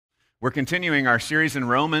We're continuing our series in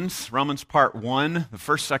Romans, Romans part 1, the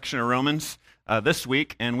first section of Romans this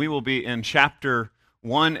week, and we will be in chapter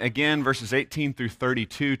 1 again, verses 18 through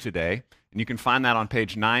 32 today. And you can find that on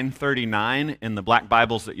page 939 in the black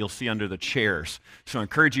Bibles that you'll see under the chairs. So I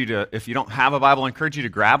encourage you to, if you don't have a Bible, I encourage you to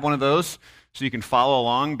grab one of those so you can follow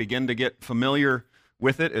along, begin to get familiar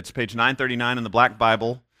with it. It's page 939 in the black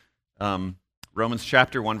Bible, Romans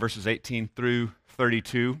chapter 1, verses 18 through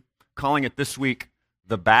 32, calling it this week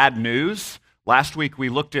the bad news. Last week we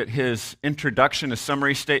looked at his introduction, a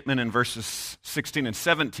summary statement in verses 16 and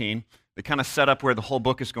 17 that kind of set up where the whole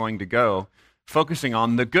book is going to go, focusing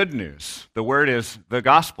on the good news. The word is the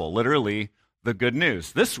gospel, literally the good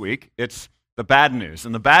news. This week it's the bad news,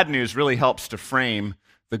 and the bad news really helps to frame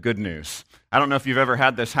the good news. I don't know if you've ever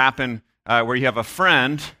had this happen where you have a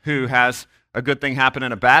friend who has a good thing happen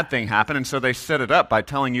and a bad thing happen, and so they set it up by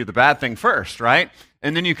telling you the bad thing first, right?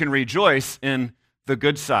 And then you can rejoice in the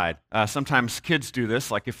good side. Sometimes kids do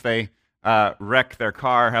this, like if they wreck their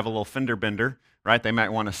car, have a little fender bender, right? They might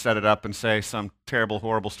want to set it up and say some terrible,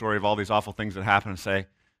 horrible story of all these awful things that happen and say,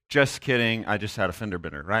 just kidding, I just had a fender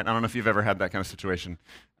bender, right? I don't know if you've ever had that kind of situation.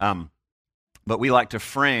 But we like to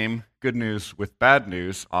frame good news with bad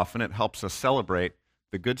news. Often it helps us celebrate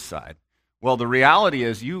the good side. Well, the reality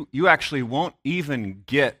is you actually won't even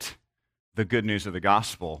get the good news of the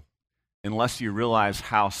gospel unless you realize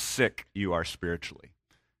how sick you are spiritually.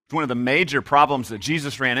 It's one of the major problems that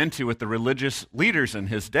Jesus ran into with the religious leaders in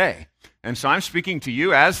his day. And so I'm speaking to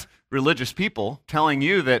you as religious people, telling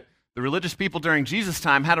you that the religious people during Jesus'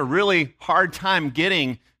 time had a really hard time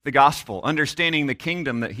getting the gospel, understanding the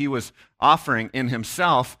kingdom that he was offering in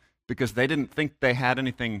himself, because they didn't think they had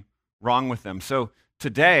anything wrong with them. So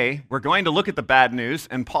today, we're going to look at the bad news,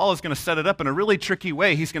 and Paul is going to set it up in a really tricky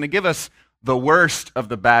way. He's going to give us the worst of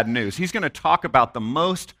the bad news. He's going to talk about the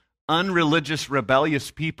most unreligious, rebellious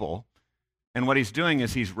people, and what he's doing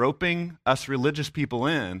is he's roping us religious people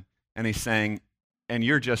in, and he's saying, and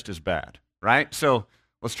you're just as bad, right? So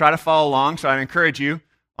let's try to follow along. So I encourage you,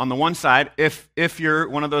 on the one side, if you're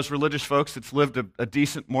one of those religious folks that's lived a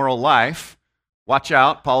decent moral life, watch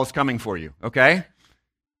out, Paul is coming for you, okay?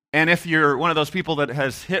 And if you're one of those people that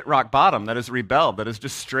has hit rock bottom, that has rebelled, that has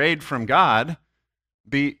just strayed from God,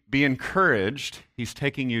 be encouraged. He's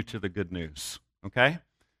taking you to the good news, okay?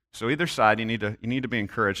 So either side, you need to be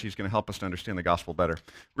encouraged. He's going to help us to understand the gospel better.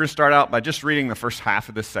 We're going to start out by just reading the first half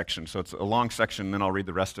of this section. So it's a long section, and then I'll read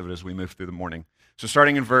the rest of it as we move through the morning. So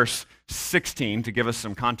starting in verse 16 to give us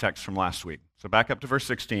some context from last week. So back up to verse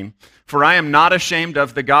 16. For I am not ashamed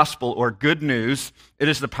of the gospel or good news. It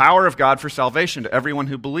is the power of God for salvation to everyone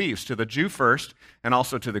who believes, to the Jew first and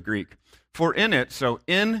also to the Greek. For in it, so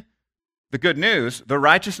in the good news, the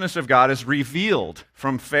righteousness of God is revealed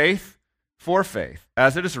from faith for faith.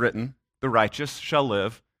 As it is written, the righteous shall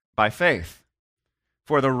live by faith.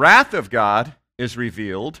 For the wrath of God is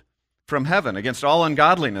revealed from heaven against all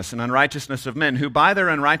ungodliness and unrighteousness of men, who by their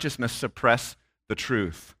unrighteousness suppress the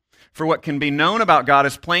truth. For what can be known about God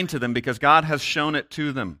is plain to them, because God has shown it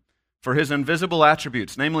to them. For his invisible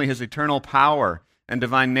attributes, namely his eternal power and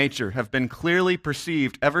divine nature, have been clearly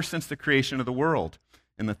perceived ever since the creation of the world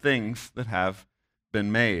in the things that have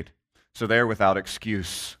been made. So they are without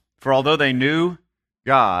excuse. For although they knew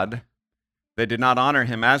God, they did not honor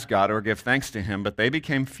him as God or give thanks to him, but they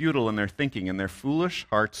became futile in their thinking, and their foolish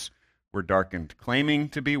hearts were darkened. Claiming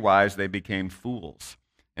to be wise, they became fools,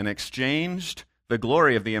 and exchanged the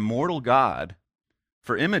glory of the immortal God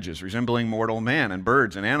for images resembling mortal man and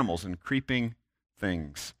birds and animals and creeping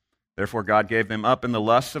things. Therefore God gave them up in the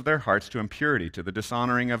lusts of their hearts to impurity, to the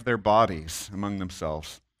dishonoring of their bodies among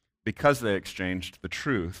themselves, because they exchanged the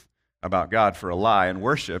truth about God for a lie, and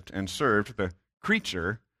worshipped and served the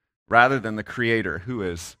creature rather than the Creator, who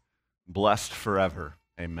is blessed forever.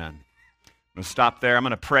 Amen. I'm going to stop there. I'm going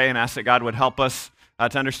to pray and ask that God would help us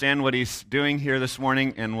to understand what he's doing here this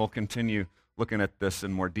morning, and we'll continue looking at this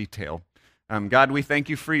in more detail. God, we thank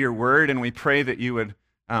you for your word, and we pray that you would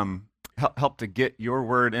help to get your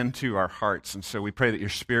word into our hearts. And so we pray that your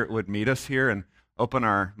Spirit would meet us here and open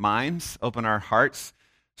our minds, open our hearts,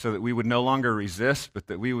 so that we would no longer resist, but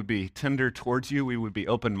that we would be tender towards you. We would be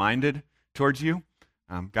open-minded towards you.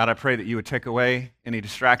 God, I pray that you would take away any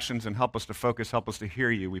distractions and help us to focus, help us to hear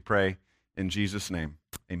you, we pray in Jesus' name.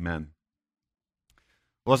 Amen.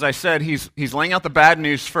 Well, as I said, he's laying out the bad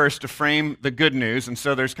news first to frame the good news, and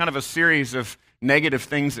so there's kind of a series of negative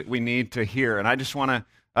things that we need to hear. And I just want to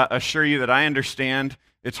assure you that I understand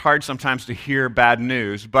it's hard sometimes to hear bad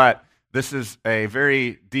news, but this is a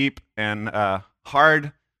very deep and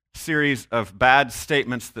hard series of bad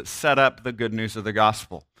statements that set up the good news of the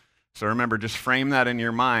gospel. So remember, just frame that in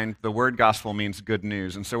your mind. The word gospel means good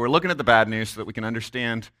news. And so we're looking at the bad news so that we can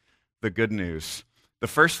understand the good news. The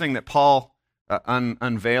first thing that Paul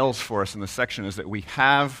unveils for us in this section is that we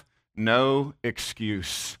have no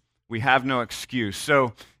excuse. We have no excuse.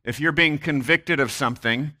 So if you're being convicted of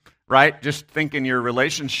something, right, just think in your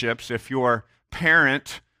relationships, if your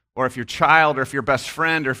parent or if your child or if your best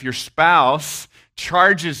friend or if your spouse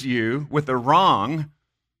charges you with a wrong,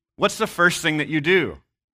 what's the first thing that you do?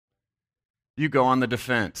 You go on the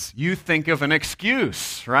defense. You think of an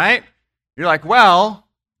excuse, right? You're like, well,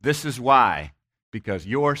 this is why. Because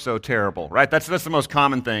you're so terrible, right? That's the most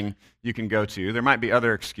common thing you can go to. There might be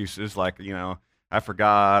other excuses like, I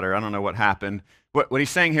forgot or I don't know what happened. What he's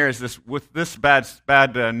saying here is this: with this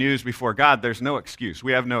bad news before God, there's no excuse.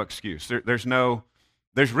 We have no excuse. There's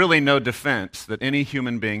really no defense that any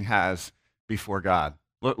human being has before God.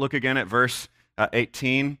 Look again at verse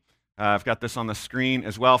 18. I've got this on the screen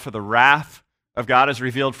as well. For the wrath of God is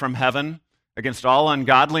revealed from heaven against all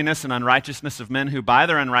ungodliness and unrighteousness of men who by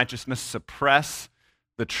their unrighteousness suppress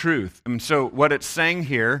the truth. And so what it's saying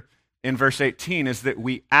here in verse 18 is that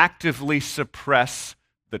we actively suppress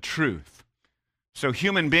the truth. So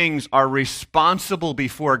human beings are responsible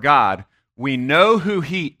before God. We know who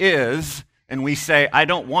He is, and we say, I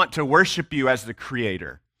don't want to worship you as the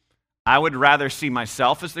creator. I would rather see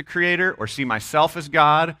myself as the creator or see myself as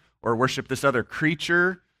God or worship this other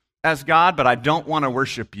creature as God, but I don't want to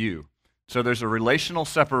worship you. So there's a relational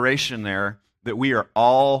separation there that we are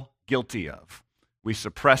all guilty of. We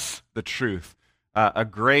suppress the truth. A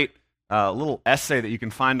great little essay that you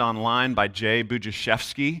can find online by Jay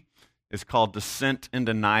Budziszewski is called Descent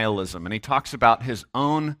into Nihilism. And he talks about his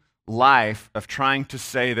own life of trying to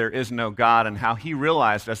say there is no God and how he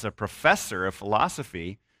realized as a professor of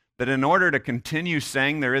philosophy that in order to continue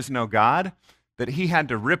saying there is no God, that he had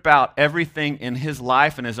to rip out everything in his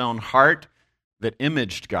life and his own heart that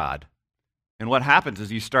imaged God. And what happens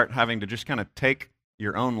is you start having to just kind of take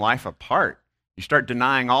your own life apart. You start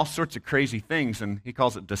denying all sorts of crazy things, and he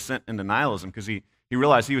calls it descent into nihilism because he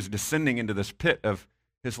realized he was descending into this pit of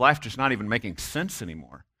his life just not even making sense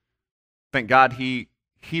anymore. Thank God he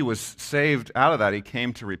was saved out of that. He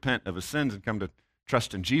came to repent of his sins and come to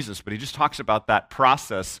trust in Jesus, but he just talks about that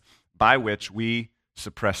process by which we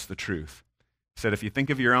suppress the truth. He said if you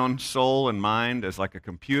think of your own soul and mind as like a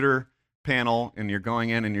computer panel and you're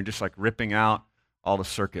going in and you're just like ripping out all the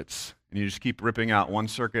circuits and you just keep ripping out one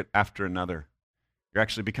circuit after another, you're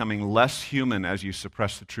actually becoming less human as you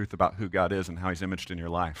suppress the truth about who God is and how He's imaged in your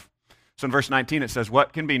life. So in verse 19 it says,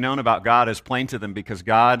 what can be known about God is plain to them because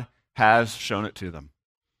God has shown it to them.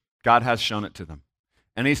 God has shown it to them.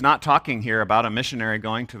 And he's not talking here about a missionary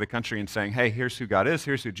going to the country and saying, hey, here's who God is,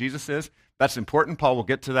 here's who Jesus is. That's important. Paul will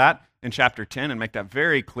get to that in chapter 10 and make that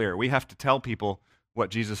very clear. We have to tell people what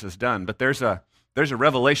Jesus has done. But there's a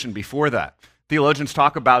revelation before that. Theologians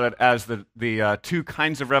talk about it as the two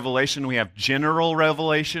kinds of revelation. We have general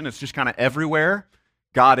revelation. It's just kind of everywhere.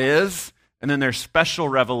 God is. And then there's special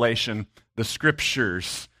revelation, the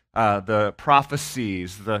scriptures, the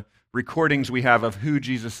prophecies, the recordings we have of who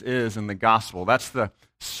Jesus is in the gospel. That's the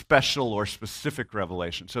special or specific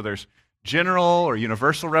revelation. So there's general or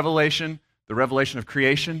universal revelation, the revelation of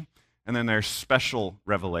creation, and then there's special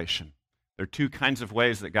revelation. There are two kinds of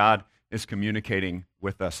ways that God is communicating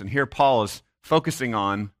with us. And here Paul is focusing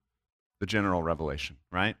on the general revelation,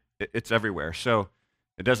 right? It's everywhere. So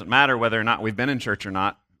it doesn't matter whether or not we've been in church or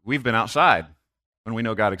not. We've been outside when we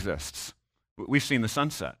know God exists. We've seen the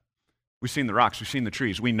sunset. We've seen the rocks. We've seen the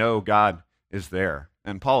trees. We know God is there.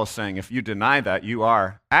 And Paul is saying if you deny that, you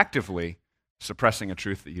are actively suppressing a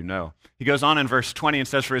truth that you know. He goes on in verse 20 and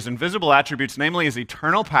says, for his invisible attributes, namely his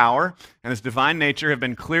eternal power and his divine nature, have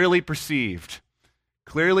been clearly perceived.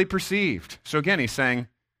 Clearly perceived. So again, he's saying,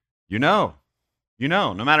 you know,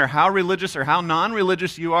 no matter how religious or how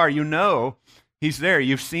non-religious you are, you know he's there.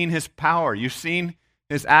 You've seen his power. You've seen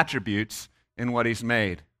his attributes in what he's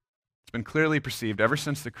made. It's been clearly perceived ever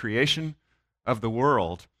since the creation of the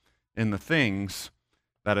world in the things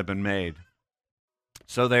that have been made.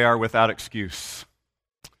 So they are without excuse.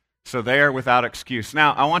 So they are without excuse.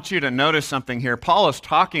 Now, I want you to notice something here. Paul is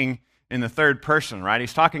talking in the third person, right?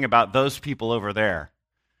 He's talking about those people over there.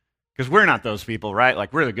 Because we're not those people, right?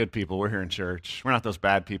 Like, we're the good people. We're here in church. We're not those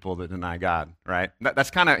bad people that deny God, right?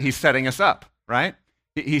 That's kind of, he's setting us up, right?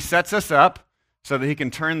 He sets us up so that he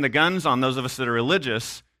can turn the guns on those of us that are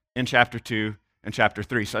religious in chapter 2 and chapter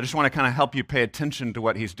 3. So I just want to kind of help you pay attention to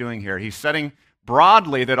what he's doing here. He's setting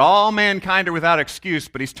broadly that all mankind are without excuse,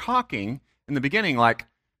 but he's talking in the beginning like,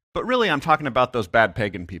 but really I'm talking about those bad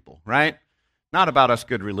pagan people, right? Not about us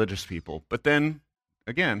good religious people. But then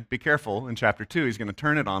again, be careful. In chapter 2, he's going to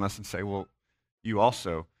turn it on us and say, well, you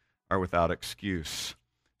also are without excuse.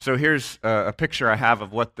 So here's a picture I have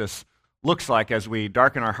of what this looks like as we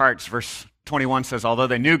darken our hearts. Verse 21 says, although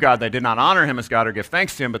they knew God, they did not honor him as God or give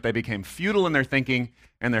thanks to him, but they became futile in their thinking,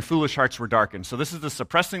 and their foolish hearts were darkened. So this is the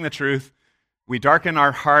suppressing the truth. We darken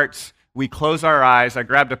our hearts. We close our eyes. I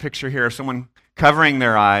grabbed a picture here of someone covering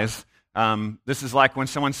their eyes. This is like when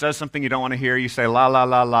someone says something you don't want to hear, you say, la, la,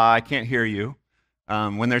 la, la, I can't hear you.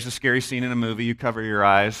 When there's a scary scene in a movie, you cover your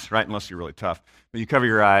eyes, right? Unless you're really tough. But you cover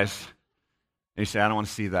your eyes, and you say, I don't want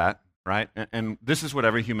to see that, right? And this is what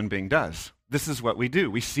every human being does. This is what we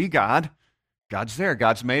do. We see God. God's there.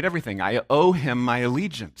 God's made everything. I owe him my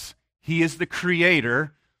allegiance. He is the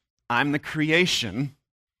creator. I'm the creation.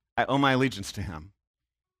 I owe my allegiance to him.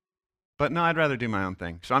 But no, I'd rather do my own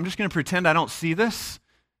thing. So I'm just going to pretend I don't see this.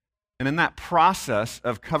 And in that process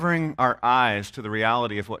of covering our eyes to the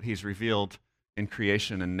reality of what he's revealed in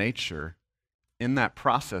creation and nature, in that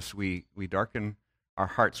process we darken our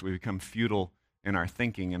hearts. We become futile in our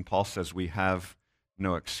thinking. And Paul says we have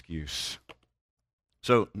no excuse.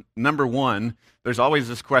 So, number one, there's always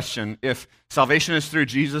this question, if salvation is through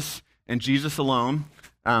Jesus and Jesus alone,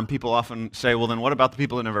 people often say, well, then what about the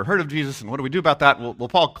people that never heard of Jesus, and what do we do about that? Well,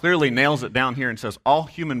 Paul clearly nails it down here and says all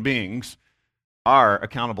human beings are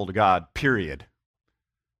accountable to God, period.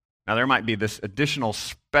 Now, there might be this additional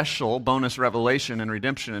special bonus revelation and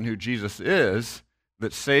redemption in who Jesus is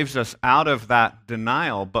that saves us out of that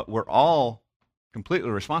denial, but we're all completely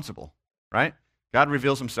responsible, right? God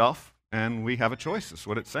reveals himself, and we have a choice. That's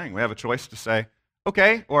what it's saying. We have a choice to say,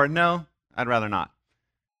 okay, or no, I'd rather not.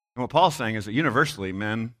 And what Paul's saying is that universally,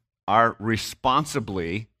 men are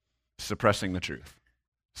responsibly suppressing the truth,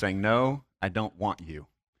 saying, no, I don't want you.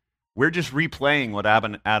 We're just replaying what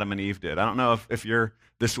Adam and Eve did. I don't know if you're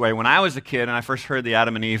this way. When I was a kid and I first heard the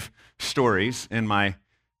Adam and Eve stories in my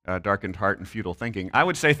darkened heart and futile thinking, I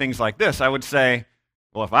would say things like this. I would say,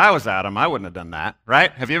 well, if I was Adam, I wouldn't have done that,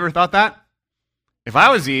 right? Have you ever thought that? If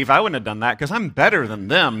I was Eve, I wouldn't have done that because I'm better than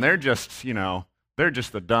them. They're just, they're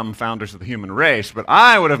just the dumb founders of the human race, but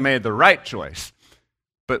I would have made the right choice.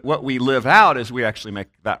 But what we live out is we actually make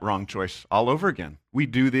that wrong choice all over again. We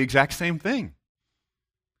do the exact same thing.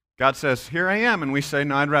 God says, here I am, and we say,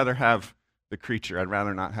 no, I'd rather have the creature. I'd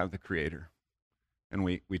rather not have the creator. And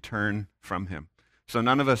we turn from him. So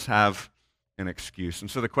none of us have an excuse.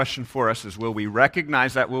 And so the question for us is, will we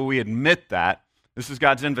recognize that? Will we admit that? This is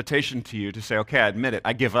God's invitation to you to say, okay, I admit it.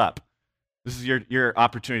 I give up. This is your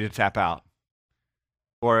opportunity to tap out.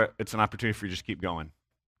 Or it's an opportunity for you to just keep going.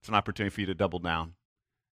 It's an opportunity for you to double down.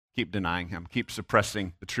 Keep denying him. Keep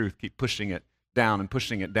suppressing the truth. Keep pushing it down and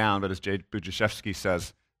pushing it down. But as Jay Budziszewski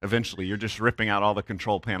says, eventually you're just ripping out all the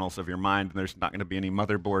control panels of your mind, and there's not going to be any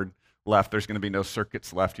motherboard left. There's going to be no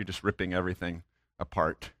circuits left. You're just ripping everything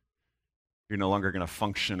apart. You're no longer going to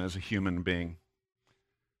function as a human being.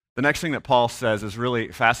 The next thing that Paul says is really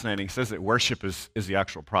fascinating. He says that worship is the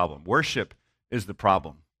actual problem. Worship is the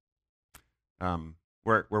problem.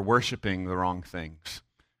 We're worshiping the wrong things.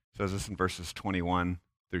 He says this in verses 21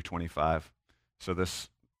 through 25. So this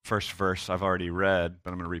first verse I've already read,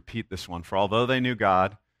 but I'm going to repeat this one. For although they knew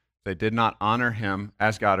God, they did not honor him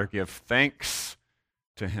as God or give thanks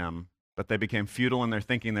to him, but they became futile in their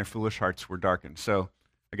thinking. Their foolish hearts were darkened. So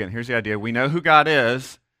again, here's the idea. We know who God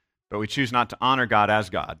is, but we choose not to honor God as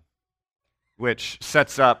God, which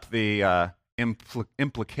sets up the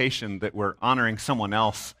implication that we're honoring someone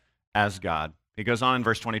else as God. He goes on in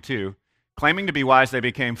verse 22, claiming to be wise, they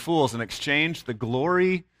became fools and exchanged the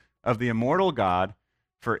glory of the immortal God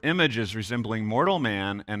for images resembling mortal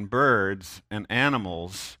man and birds and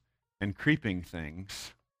animals and creeping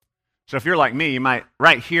things. So if you're like me, you might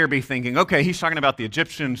right here be thinking, okay, he's talking about the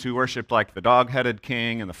Egyptians who worshipped like the dog-headed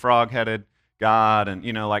king and the frog-headed God, and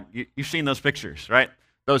you've seen those pictures, right?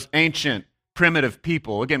 Those ancient, primitive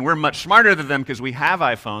people. Again, we're much smarter than them because we have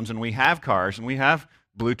iPhones and we have cars and we have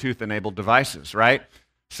Bluetooth-enabled devices, right?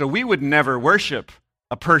 So we would never worship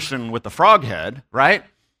a person with a frog head, right?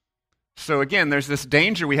 So again, there's this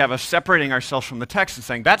danger we have of separating ourselves from the text and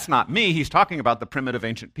saying, that's not me. He's talking about the primitive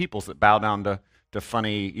ancient peoples that bow down to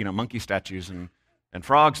funny, monkey statues and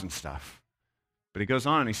frogs and stuff. But he goes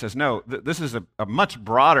on and he says, no, this is a much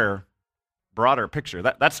broader picture.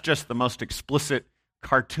 That's just the most explicit,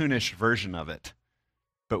 cartoonish version of it.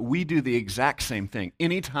 But we do the exact same thing.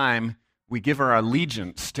 Anytime we give our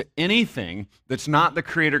allegiance to anything that's not the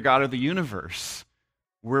creator God of the universe,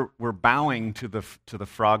 we're bowing to the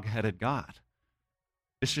frog-headed God.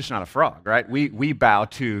 It's just not a frog, right? We bow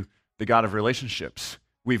to the God of relationships.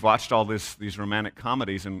 We've watched all these romantic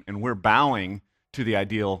comedies, and we're bowing to the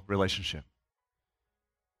ideal relationship.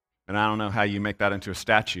 And I don't know how you make that into a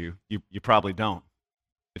statue. You probably don't.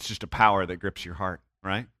 It's just a power that grips your heart,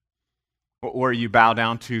 right? Or you bow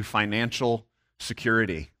down to financial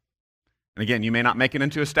security. And again, you may not make it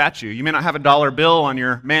into a statue. You may not have a dollar bill on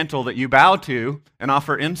your mantle that you bow to and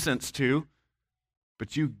offer incense to,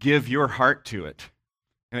 but you give your heart to it,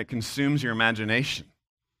 and it consumes your imagination.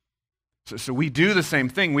 So we do the same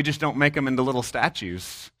thing. We just don't make them into little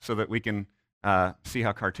statues so that we can see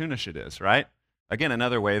how cartoonish it is, right? Again,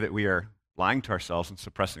 another way that we are lying to ourselves and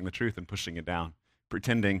suppressing the truth and pushing it down,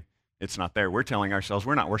 pretending it's not there. We're telling ourselves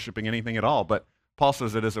we're not worshiping anything at all, but Paul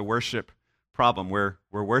says it is a worship problem. We're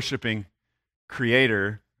worshiping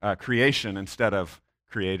creation instead of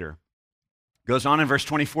creator. Goes on in verse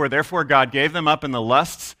 24, therefore God gave them up in the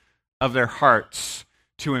lusts of their hearts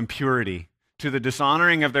to impurity, to the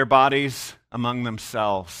dishonoring of their bodies among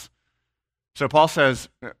themselves. So Paul says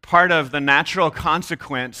part of the natural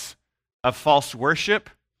consequence of false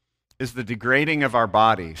worship is the degrading of our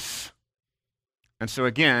bodies. And so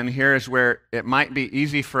again, here is where it might be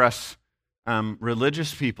easy for us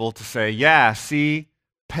religious people to say, yeah, see,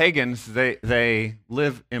 pagans, they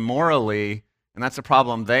live immorally, and that's a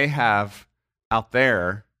problem they have out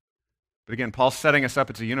there. But again, Paul's setting us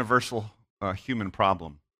up. It's a universal human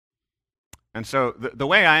problem. And so the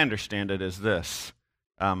way I understand it is this.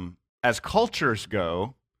 As cultures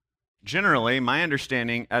go, generally, my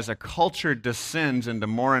understanding, as a culture descends into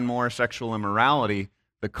more and more sexual immorality,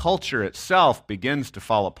 the culture itself begins to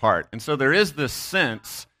fall apart. And so there is this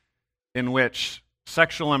sense in which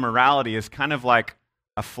sexual immorality is kind of like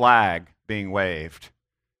a flag being waved.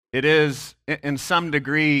 It is, in some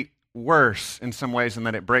degree, worse in some ways in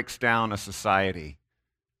that it breaks down a society.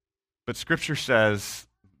 But Scripture says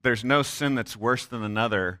there's no sin that's worse than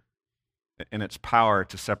another in its power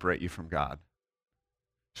to separate you from God.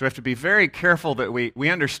 So we have to be very careful that we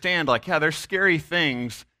understand, like, yeah, there's scary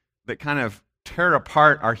things that kind of tear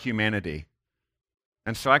apart our humanity.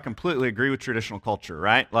 And so I completely agree with traditional culture,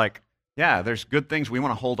 right? Like, yeah, there's good things we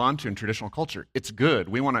want to hold on to in traditional culture. It's good.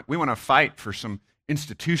 We want to fight for some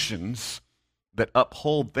institutions that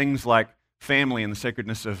uphold things like family and the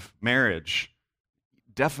sacredness of marriage.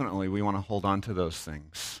 Definitely we want to hold on to those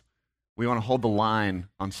things. We want to hold the line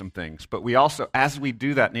on some things. But we also, as we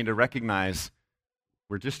do that, need to recognize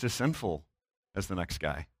we're just as sinful as the next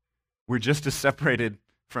guy. We're just as separated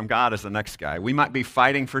from God as the next guy. We might be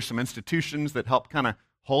fighting for some institutions that help kind of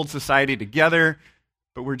hold society together,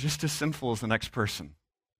 but we're just as sinful as the next person,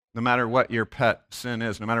 no matter what your pet sin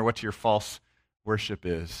is, no matter what your false worship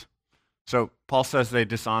is. So Paul says they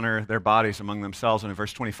dishonor their bodies among themselves, and in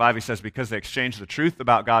verse 25 he says, because they exchanged the truth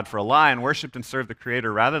about God for a lie and worshipped and served the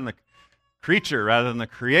Creator rather than the creature, rather than the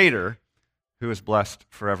Creator, who is blessed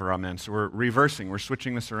forever. Amen. So we're reversing, we're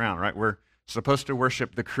switching this around, right? We're supposed to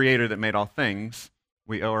worship the Creator that made all things.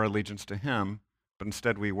 We owe our allegiance to Him, but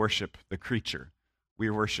instead we worship the creature. We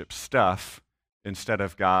worship stuff instead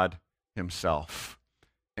of God Himself.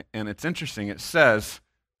 And it's interesting, it says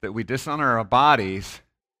that we dishonor our bodies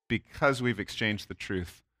because we've exchanged the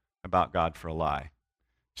truth about God for a lie.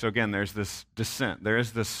 So again, there's this descent.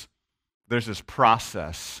 There's this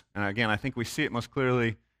process. And again, I think we see it most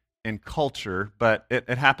clearly in culture, but it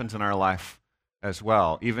happens in our life as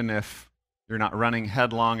well. Even if you're not running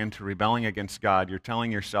headlong into rebelling against God, you're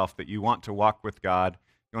telling yourself that you want to walk with God,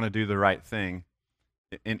 you want to do the right thing.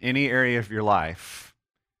 In any area of your life,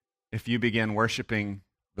 if you begin worshiping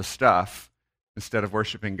the stuff instead of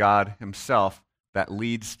worshiping God Himself, that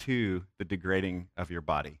leads to the degrading of your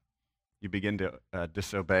body. You begin to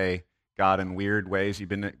disobey God in weird ways. You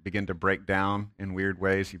begin to break down in weird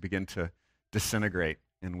ways. You begin to disintegrate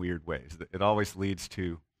in weird ways. It always leads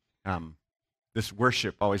to, this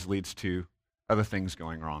worship always leads to other things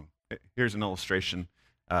going wrong. Here's an illustration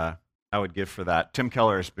I would give for that. Tim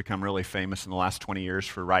Keller has become really famous in the last 20 years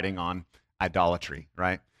for writing on idolatry,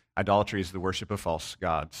 right? Idolatry is the worship of false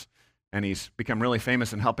gods. And he's become really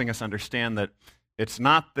famous in helping us understand that it's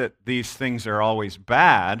not that these things are always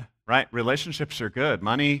bad, right? Relationships are good.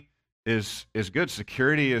 Money is good.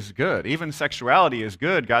 Security is good. Even sexuality is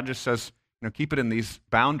good. God just says, keep it in these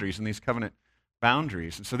boundaries, in these covenant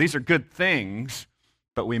boundaries. And so these are good things,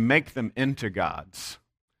 but we make them into gods.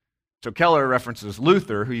 So Keller references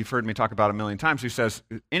Luther, who you've heard me talk about a million times, who says,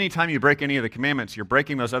 anytime you break any of the commandments, you're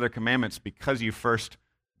breaking those other commandments because you first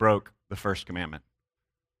broke the first commandment.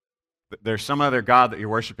 There's some other God that you're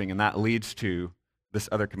worshiping, and that leads to this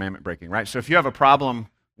other commandment breaking, right? So if you have a problem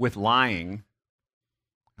with lying,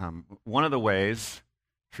 one of the ways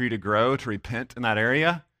for you to grow, to repent in that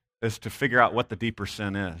area, is to figure out what the deeper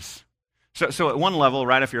sin is. So at one level,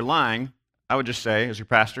 right, if you're lying, I would just say, as your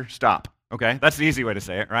pastor, stop, okay? That's the easy way to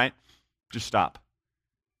say it, right? Just stop.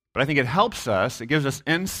 But I think it helps us, it gives us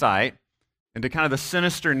insight into kind of the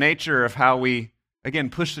sinister nature of how we, again,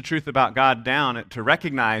 push the truth about God down to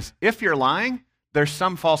recognize if you're lying, there's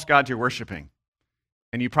some false god you're worshiping.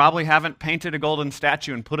 And you probably haven't painted a golden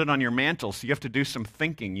statue and put it on your mantle, so you have to do some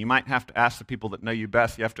thinking. You might have to ask the people that know you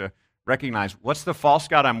best. You have to recognize, what's the false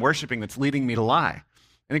god I'm worshiping that's leading me to lie?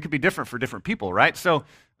 And it could be different for different people, right? So,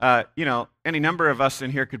 any number of us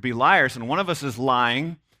in here could be liars, and one of us is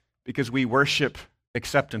lying because we worship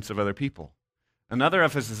acceptance of other people. Another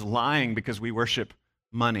of us is lying because we worship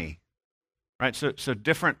money, right? So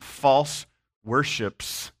different false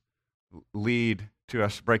worships lead to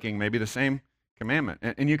us breaking maybe the same commandment.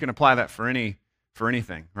 And you can apply that for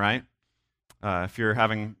anything, right? If you're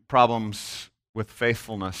having problems with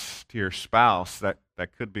faithfulness to your spouse, that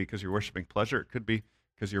could be because you're worshiping pleasure. It could be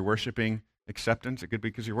because you're worshiping acceptance. It could be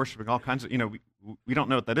because you're worshiping all kinds of, we don't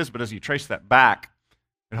know what that is, but as you trace that back,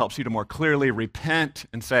 it helps you to more clearly repent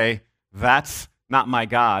and say, that's not my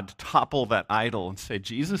God. Topple that idol and say,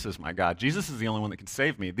 Jesus is my God. Jesus is the only one that can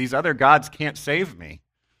save me. These other gods can't save me.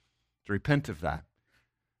 To repent of that.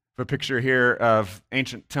 A picture here of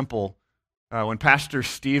ancient temple. When Pastor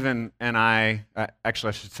Stephen and I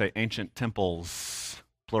should say ancient temples,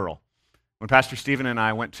 plural. When Pastor Stephen and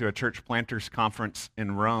I went to a church planters conference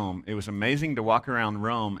in Rome, it was amazing to walk around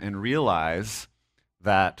Rome and realize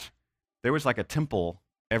that there was like a temple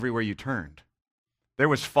everywhere you turned. There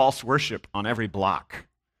was false worship on every block,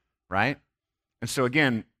 right? And so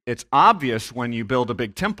again, it's obvious when you build a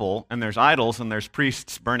big temple and there's idols and there's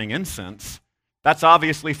priests burning incense. That's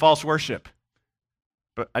obviously false worship.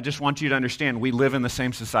 But I just want you to understand, we live in the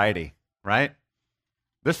same society, right?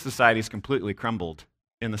 This society is completely crumbled.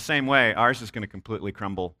 In the same way, ours is going to completely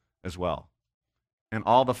crumble as well. And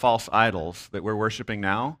all the false idols that we're worshiping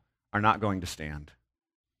now are not going to stand.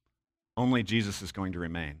 Only Jesus is going to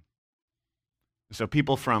remain. So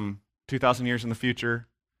people from 2,000 years in the future,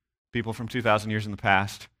 people from 2,000 years in the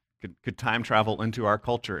past could time travel into our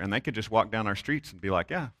culture, and they could just walk down our streets and be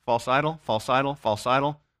like, yeah, false idol, false idol, false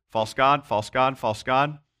idol, false god, false god, false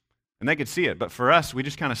god. And they could see it. But for us, we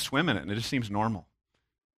just kind of swim in it, and it just seems normal.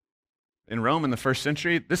 In Rome in the first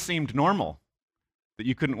century, this seemed normal, that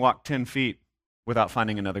you couldn't walk 10 feet without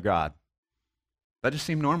finding another god. That just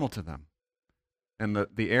seemed normal to them. And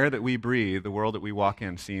the air that we breathe, the world that we walk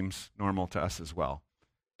in, seems normal to us as well.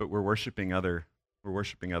 But we're worshiping other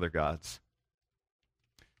gods.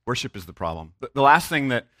 Worship is the problem. The last thing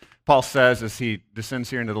that Paul says as he descends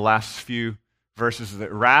here into the last few verses is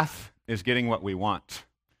that wrath is getting what we want.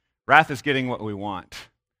 Wrath is getting what we want.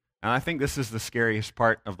 And I think this is the scariest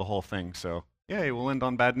part of the whole thing. So, yay, we'll end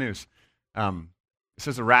on bad news. It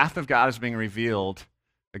says the wrath of God is being revealed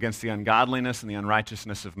against the ungodliness and the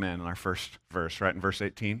unrighteousness of men in our first verse, right in verse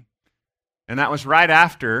 18. And that was right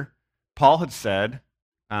after Paul had said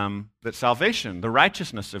that salvation, the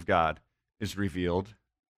righteousness of God, is revealed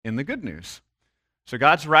in the good news. So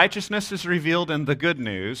God's righteousness is revealed in the good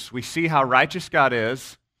news. We see how righteous God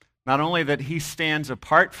is, not only that he stands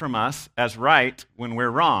apart from us as right when we're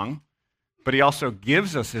wrong, but he also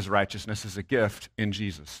gives us his righteousness as a gift in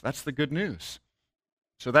Jesus. That's the good news.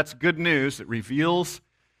 So that's good news that reveals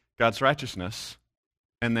God's righteousness,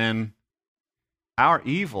 and then our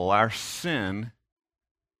evil, our sin,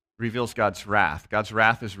 reveals God's wrath. God's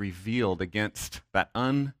wrath is revealed against that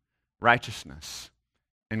unrighteousness.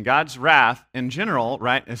 And God's wrath, in general,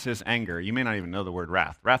 right, is his anger. You may not even know the word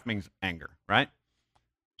wrath. Wrath means anger, right?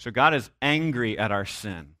 So God is angry at our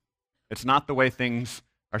sin. It's not the way things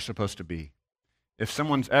are supposed to be. If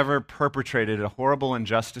someone's ever perpetrated a horrible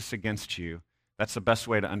injustice against you, that's the best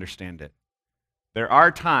way to understand it. There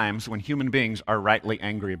are times when human beings are rightly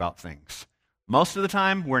angry about things. Most of the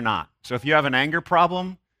time, we're not. So if you have an anger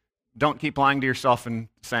problem, don't keep lying to yourself and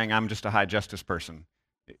saying, I'm just a high justice person.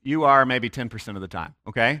 You are maybe 10% of the time,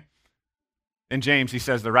 okay? In James, he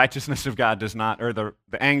says the righteousness of God does not, or the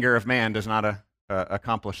anger of man does not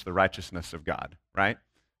accomplish the righteousness of God, right?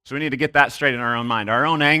 So we need to get that straight in our own mind. Our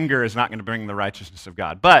own anger is not going to bring the righteousness of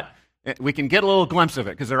God. But we can get a little glimpse of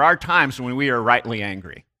it because there are times when we are rightly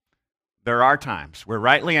angry. There are times we're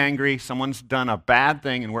rightly angry, someone's done a bad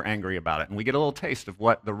thing, and we're angry about it. And we get a little taste of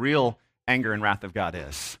what the real anger and wrath of God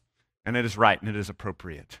is. And it is right, and it is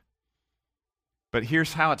appropriate. But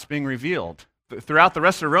here's how it's being revealed. Throughout the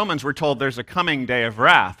rest of Romans, we're told there's a coming day of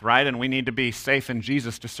wrath, right? And we need to be safe in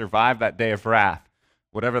Jesus to survive that day of wrath,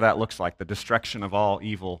 whatever that looks like, the destruction of all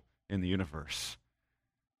evil in the universe.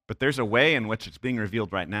 But there's a way in which it's being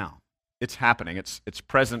revealed right now. It's happening. It's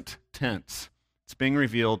present tense. It's being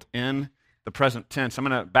revealed in the present tense. I'm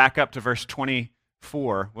going to back up to verse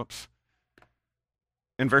 24.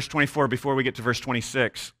 In verse 24, before we get to verse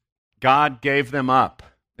 26, God gave them up.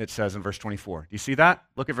 it says in verse 24. Do you see that?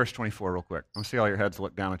 Look at verse 24 real quick. I want to see all your heads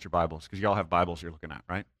look down at your Bibles, because you all have Bibles you're looking at,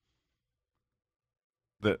 right?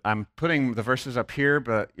 I'm putting the verses up here,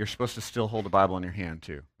 but you're supposed to still hold the Bible in your hand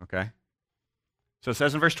too, okay? So it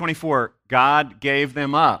says in verse 24, God gave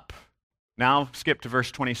them up. Now skip to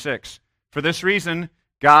verse 26. For this reason,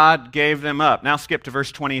 God gave them up. Now skip to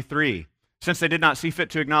verse 23. Since they did not see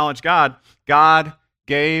fit to acknowledge God, God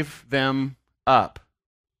gave them up.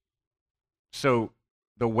 So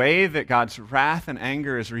the way that God's wrath and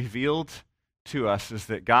anger is revealed to us is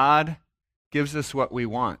that God gives us what we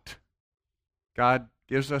want. God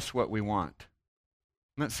gives us what we want.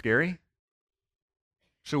 Isn't that scary?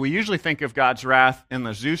 So we usually think of God's wrath in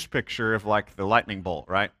the Zeus picture of like the lightning bolt,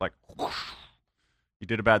 right? Like, whoosh, you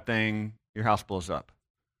did a bad thing, your house blows up.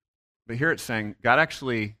 But here it's saying God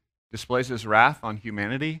actually displays his wrath on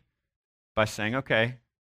humanity by saying, okay,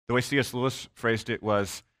 the way C.S. Lewis phrased it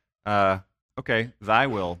was, okay, thy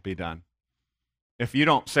will be done. If you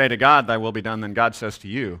don't say to God, thy will be done, then God says to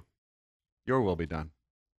you, your will be done.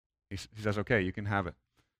 He says, okay, you can have it.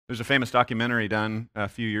 There's a famous documentary done a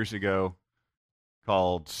few years ago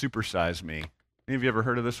called Super Size Me. Any of you ever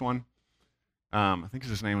heard of this one? I think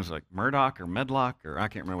his name was like Murdoch or Medlock, or I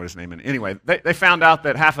can't remember what his name is. Anyway, they found out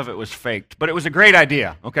that half of it was faked, but it was a great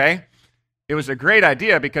idea, okay? It was a great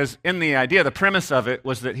idea because in the idea, the premise of it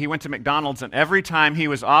was that he went to McDonald's and every time he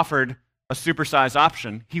was offered a supersize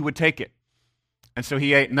option, he would take it. And so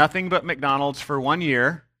he ate nothing but McDonald's for 1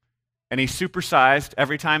 year, and he supersized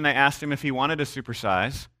every time they asked him if he wanted to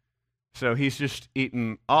supersize. So he's just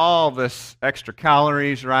eating all this extra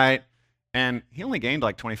calories, right? And he only gained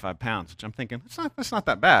like 25 pounds, which I'm thinking, that's not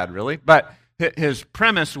that bad, really. But his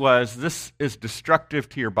premise was, this is destructive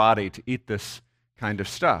to your body to eat this kind of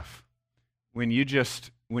stuff. When you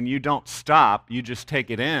don't stop, you just take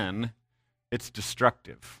it in, it's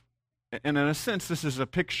destructive. And in a sense, this is a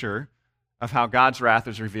picture of how God's wrath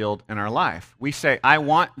is revealed in our life. We say, I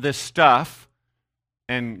want this stuff,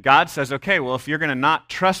 and God says, okay, well, if you're going to not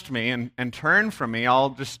trust me and turn from me, I'll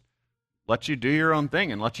just let you do your own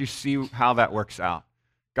thing and let you see how that works out.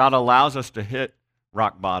 God allows us to hit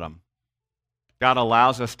rock bottom. God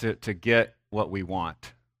allows us to get what we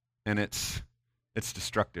want, and it's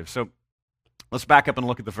destructive. So let's back up and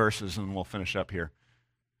look at the verses, and we'll finish up here.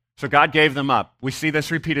 So God gave them up. We see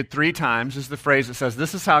this repeated 3 times. This is the phrase that says,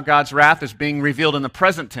 this is how God's wrath is being revealed in the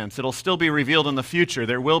present tense. It'll still be revealed in the future.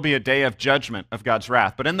 There will be a day of judgment of God's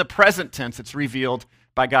wrath. But in the present tense, it's revealed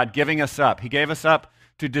by God giving us up. He gave us up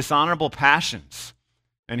to dishonorable passions.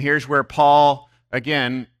 And here's where Paul,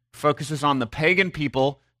 again, focuses on the pagan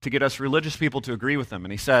people to get us religious people to agree with them.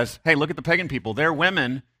 And he says, hey, look at the pagan people. Their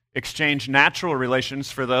women exchange natural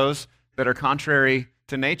relations for those that are contrary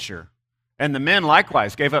to nature. And the men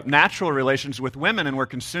likewise gave up natural relations with women and were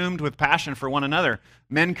consumed with passion for one another,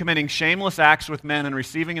 men committing shameless acts with men and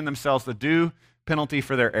receiving in themselves the due penalty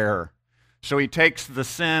for their error. So he takes the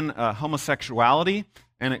sin, homosexuality,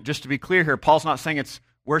 and just to be clear here, Paul's not saying it's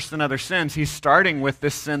worse than other sins. He's starting with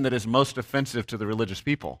this sin that is most offensive to the religious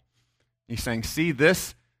people. He's saying, see,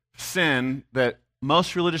 this sin that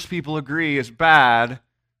most religious people agree is bad,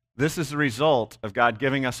 this is the result of God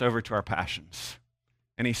giving us over to our passions.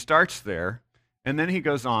 And he starts there, and then he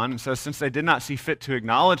goes on and says, since they did not see fit to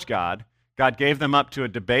acknowledge God, God gave them up to a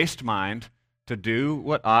debased mind to do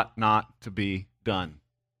what ought not to be done.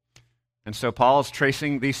 And so Paul is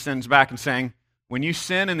tracing these sins back and saying, when you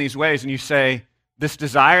sin in these ways and you say, this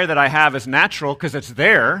desire that I have is natural because it's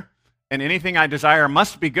there, and anything I desire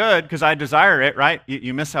must be good because I desire it, right?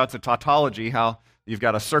 You miss how it's a tautology, how you've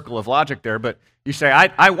got a circle of logic there, but you say,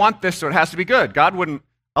 I want this, so it has to be good. God wouldn't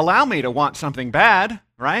allow me to want something bad,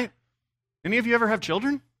 right? Any of you ever have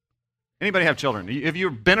children? Anybody have children? Have you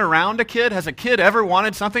been around a kid? Has a kid ever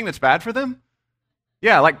wanted something that's bad for them?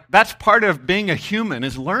 Yeah, like that's part of being a human,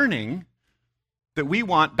 is learning that we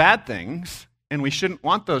want bad things and we shouldn't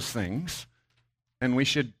want those things, and we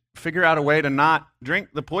should figure out a way to not drink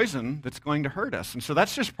the poison that's going to hurt us. And so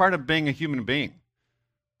that's just part of being a human being.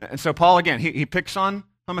 And so Paul, again, he picks on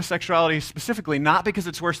homosexuality specifically, not because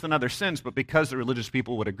it's worse than other sins, but because the religious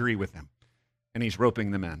people would agree with him. And he's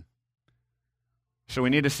roping them in. So we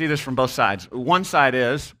need to see this from both sides. One side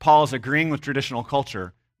is Paul is agreeing with traditional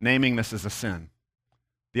culture, naming this as a sin.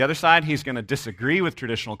 The other side, he's going to disagree with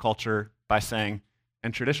traditional culture by saying,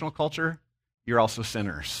 in traditional culture, you're also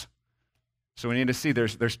sinners. So we need to see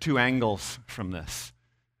there's 2 angles from this.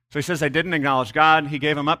 So he says they didn't acknowledge God. He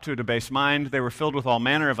gave them up to a debased mind. They were filled with all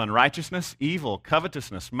manner of unrighteousness, evil,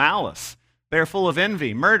 covetousness, malice. They are full of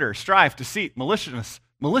envy, murder, strife, deceit,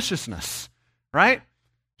 maliciousness, right?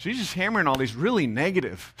 So he's just hammering all these really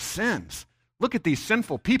negative sins. Look at these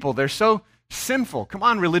sinful people. They're so sinful. Come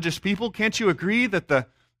on, religious people, can't you agree that the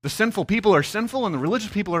sinful people are sinful? And the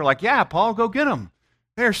religious people are like, yeah, Paul, go get them.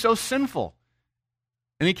 They're so sinful.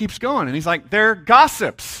 And he keeps going, and he's like, they're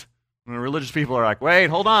gossips. And the religious people are like, wait,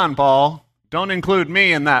 hold on, Paul. Don't include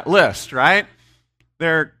me in that list, right?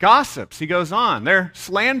 They're gossips. He goes on. They're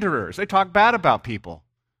slanderers. They talk bad about people.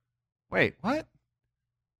 Wait, what?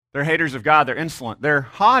 They're haters of God. They're insolent. They're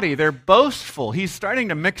haughty. They're boastful. He's starting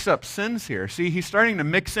to mix up sins here. See, he's starting to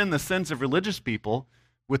mix in the sins of religious people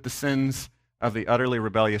with the sins of the utterly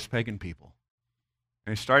rebellious pagan people.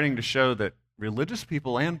 And he's starting to show that religious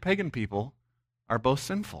people and pagan people are both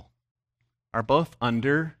sinful, are both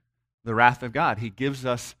under the wrath of God. He gives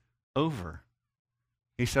us over.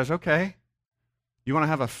 He says, okay, you want to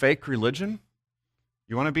have a fake religion?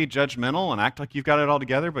 You want to be judgmental and act like you've got it all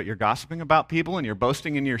together, but you're gossiping about people and you're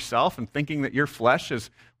boasting in yourself and thinking that your flesh is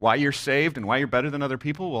why you're saved and why you're better than other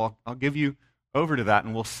people? Well, I'll give you over to that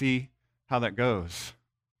and we'll see how that goes.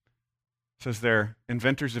 It says they're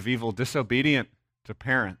inventors of evil, disobedient to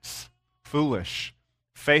parents, foolish,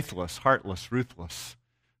 faithless, heartless, ruthless.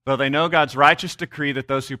 Though they know God's righteous decree that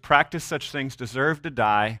those who practice such things deserve to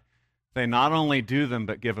die, they not only do them,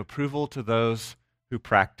 but give approval to those who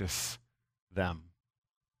practice them.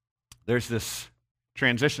 There's this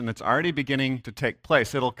transition that's already beginning to take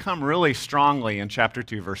place. It'll come really strongly in chapter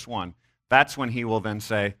 2, verse 1. That's when he will then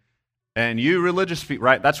say, and you religious people,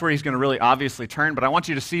 right? That's where he's going to really obviously turn, but I want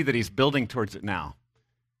you to see that he's building towards it now.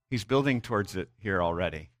 He's building towards it here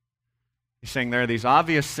already. He's saying there are these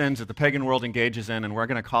obvious sins that the pagan world engages in, and we're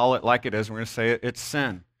going to call it like it is. We're going to say it's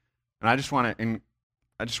sin. And I just want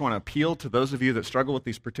to appeal to those of you that struggle with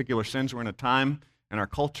these particular sins. We're in a time in our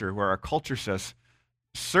culture where our culture says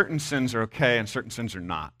certain sins are okay and certain sins are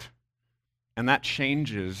not. And that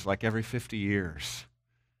changes like every 50 years.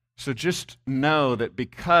 So just know that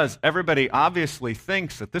because everybody obviously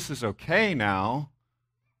thinks that this is okay now,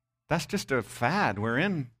 that's just a fad we're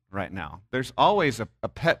in right now. There's always a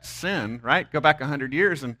pet sin, right? Go back 100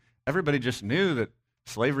 years and everybody just knew that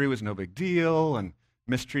slavery was no big deal and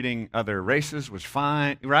mistreating other races was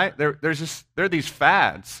fine, right? There are these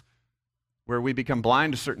fads where we become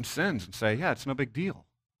blind to certain sins and say, yeah, it's no big deal.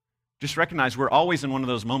 Just recognize we're always in one of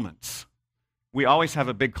those moments. We always have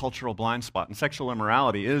a big cultural blind spot, and sexual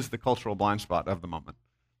immorality is the cultural blind spot of the moment.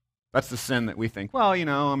 That's the sin that we think, well,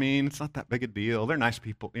 it's not that big a deal. They're nice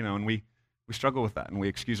people, and we struggle with that, and we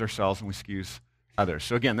excuse ourselves and we excuse others.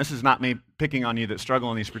 So again, this is not me picking on you that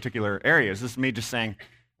struggle in these particular areas. This is me just saying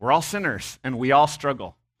we're all sinners, and we all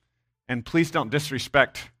struggle. And please don't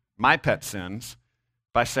disrespect my pet sins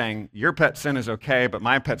by saying your pet sin is okay, but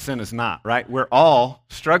my pet sin is not, right? We're all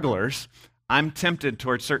strugglers. I'm tempted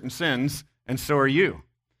towards certain sins, and so are you.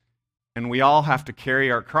 And we all have to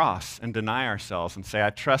carry our cross and deny ourselves and say, I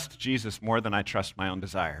trust Jesus more than I trust my own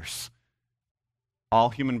desires. All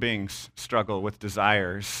human beings struggle with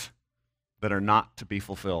desires that are not to be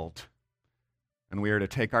fulfilled. And we are to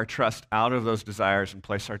take our trust out of those desires and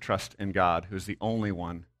place our trust in God, who is the only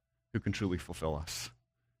one who can truly fulfill us.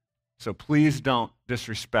 So please don't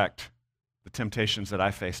disrespect the temptations that I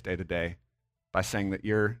face day to day by saying that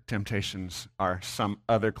your temptations are some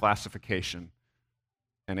other classification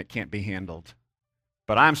and it can't be handled.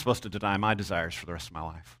 But I'm supposed to deny my desires for the rest of my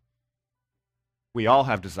life. We all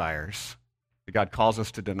have desires that God calls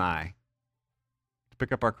us to deny, to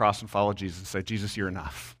pick up our cross and follow Jesus and say, Jesus, you're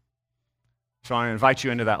enough. So I want to invite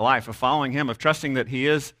you into that life of following him, of trusting that he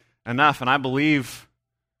is enough, and I believe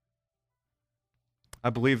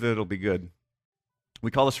that it'll be good.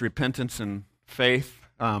 We call this repentance and faith.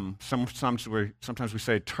 Sometimes we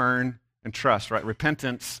say turn and trust, right?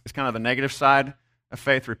 Repentance is kind of the negative side of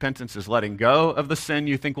faith. Repentance is letting go of the sin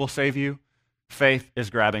you think will save you. Faith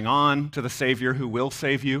is grabbing on to the Savior who will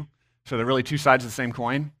save you. So they're really two sides of the same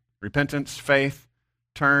coin. Repentance, faith,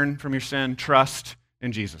 turn from your sin, trust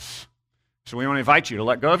in Jesus. So we want to invite you to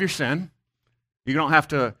let go of your sin. You don't have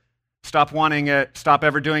to stop wanting it, stop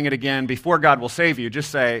ever doing it again before God will save you. Just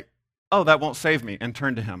say, oh, that won't save me, and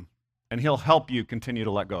turn to him. And he'll help you continue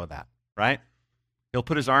to let go of that, right? He'll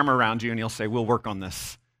put his arm around you and he'll say, we'll work on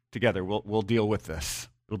this together. We'll deal with this.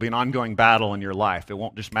 It'll be an ongoing battle in your life. It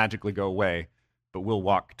won't just magically go away, but we'll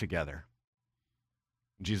walk together.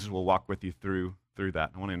 Jesus will walk with you through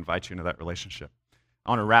that. I want to invite you into that relationship.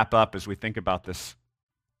 I want to wrap up as we think about this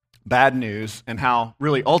bad news and how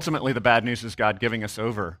really ultimately the bad news is God giving us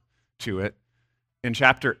over to it. In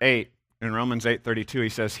chapter 8, in Romans 8:32, he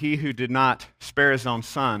says, he who did not spare his own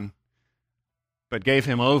son, but gave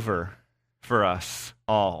him over for us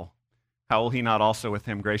all, how will he not also with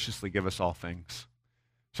him graciously give us all things?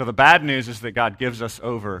 So the bad news is that God gives us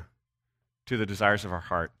over to the desires of our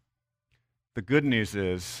heart. The good news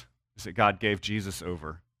is is that God gave Jesus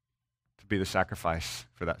over to be the sacrifice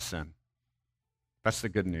for that sin. That's the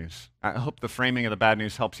good news. I hope the framing of the bad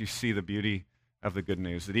news helps you see the beauty of the good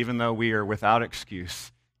news, that even though we are without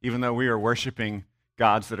excuse, even though we are worshiping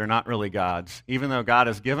gods that are not really gods, even though God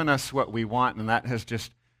has given us what we want and that has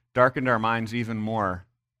just darkened our minds even more,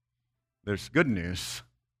 there's good news.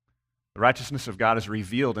 The righteousness of God is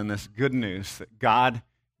revealed in this good news that God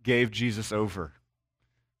gave Jesus over.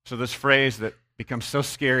 So this phrase that becomes so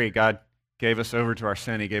scary, God gave us over to our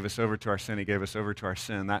sin, he gave us over to our sin, he gave us over to our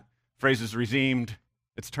sin, that phrase is redeemed,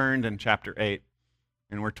 it's turned in chapter 8,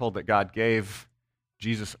 and we're told that God gave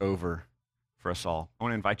Jesus over for us all. I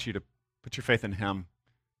want to invite you to put your faith in him,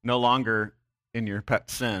 no longer in your pet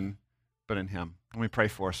sin, but in him. Let me pray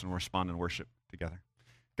for us and we'll respond in worship together.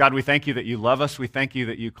 God, we thank you that you love us. We thank you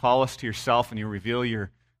that you call us to yourself and you reveal your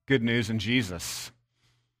good news in Jesus.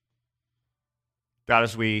 God,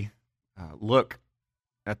 as we look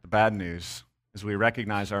at the bad news, as we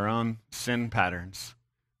recognize our own sin patterns,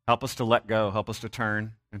 help us to let go, help us to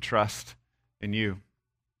turn and trust in you.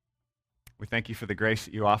 We thank you for the grace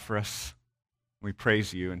that you offer us. We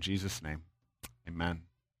praise you in Jesus' name. Amen.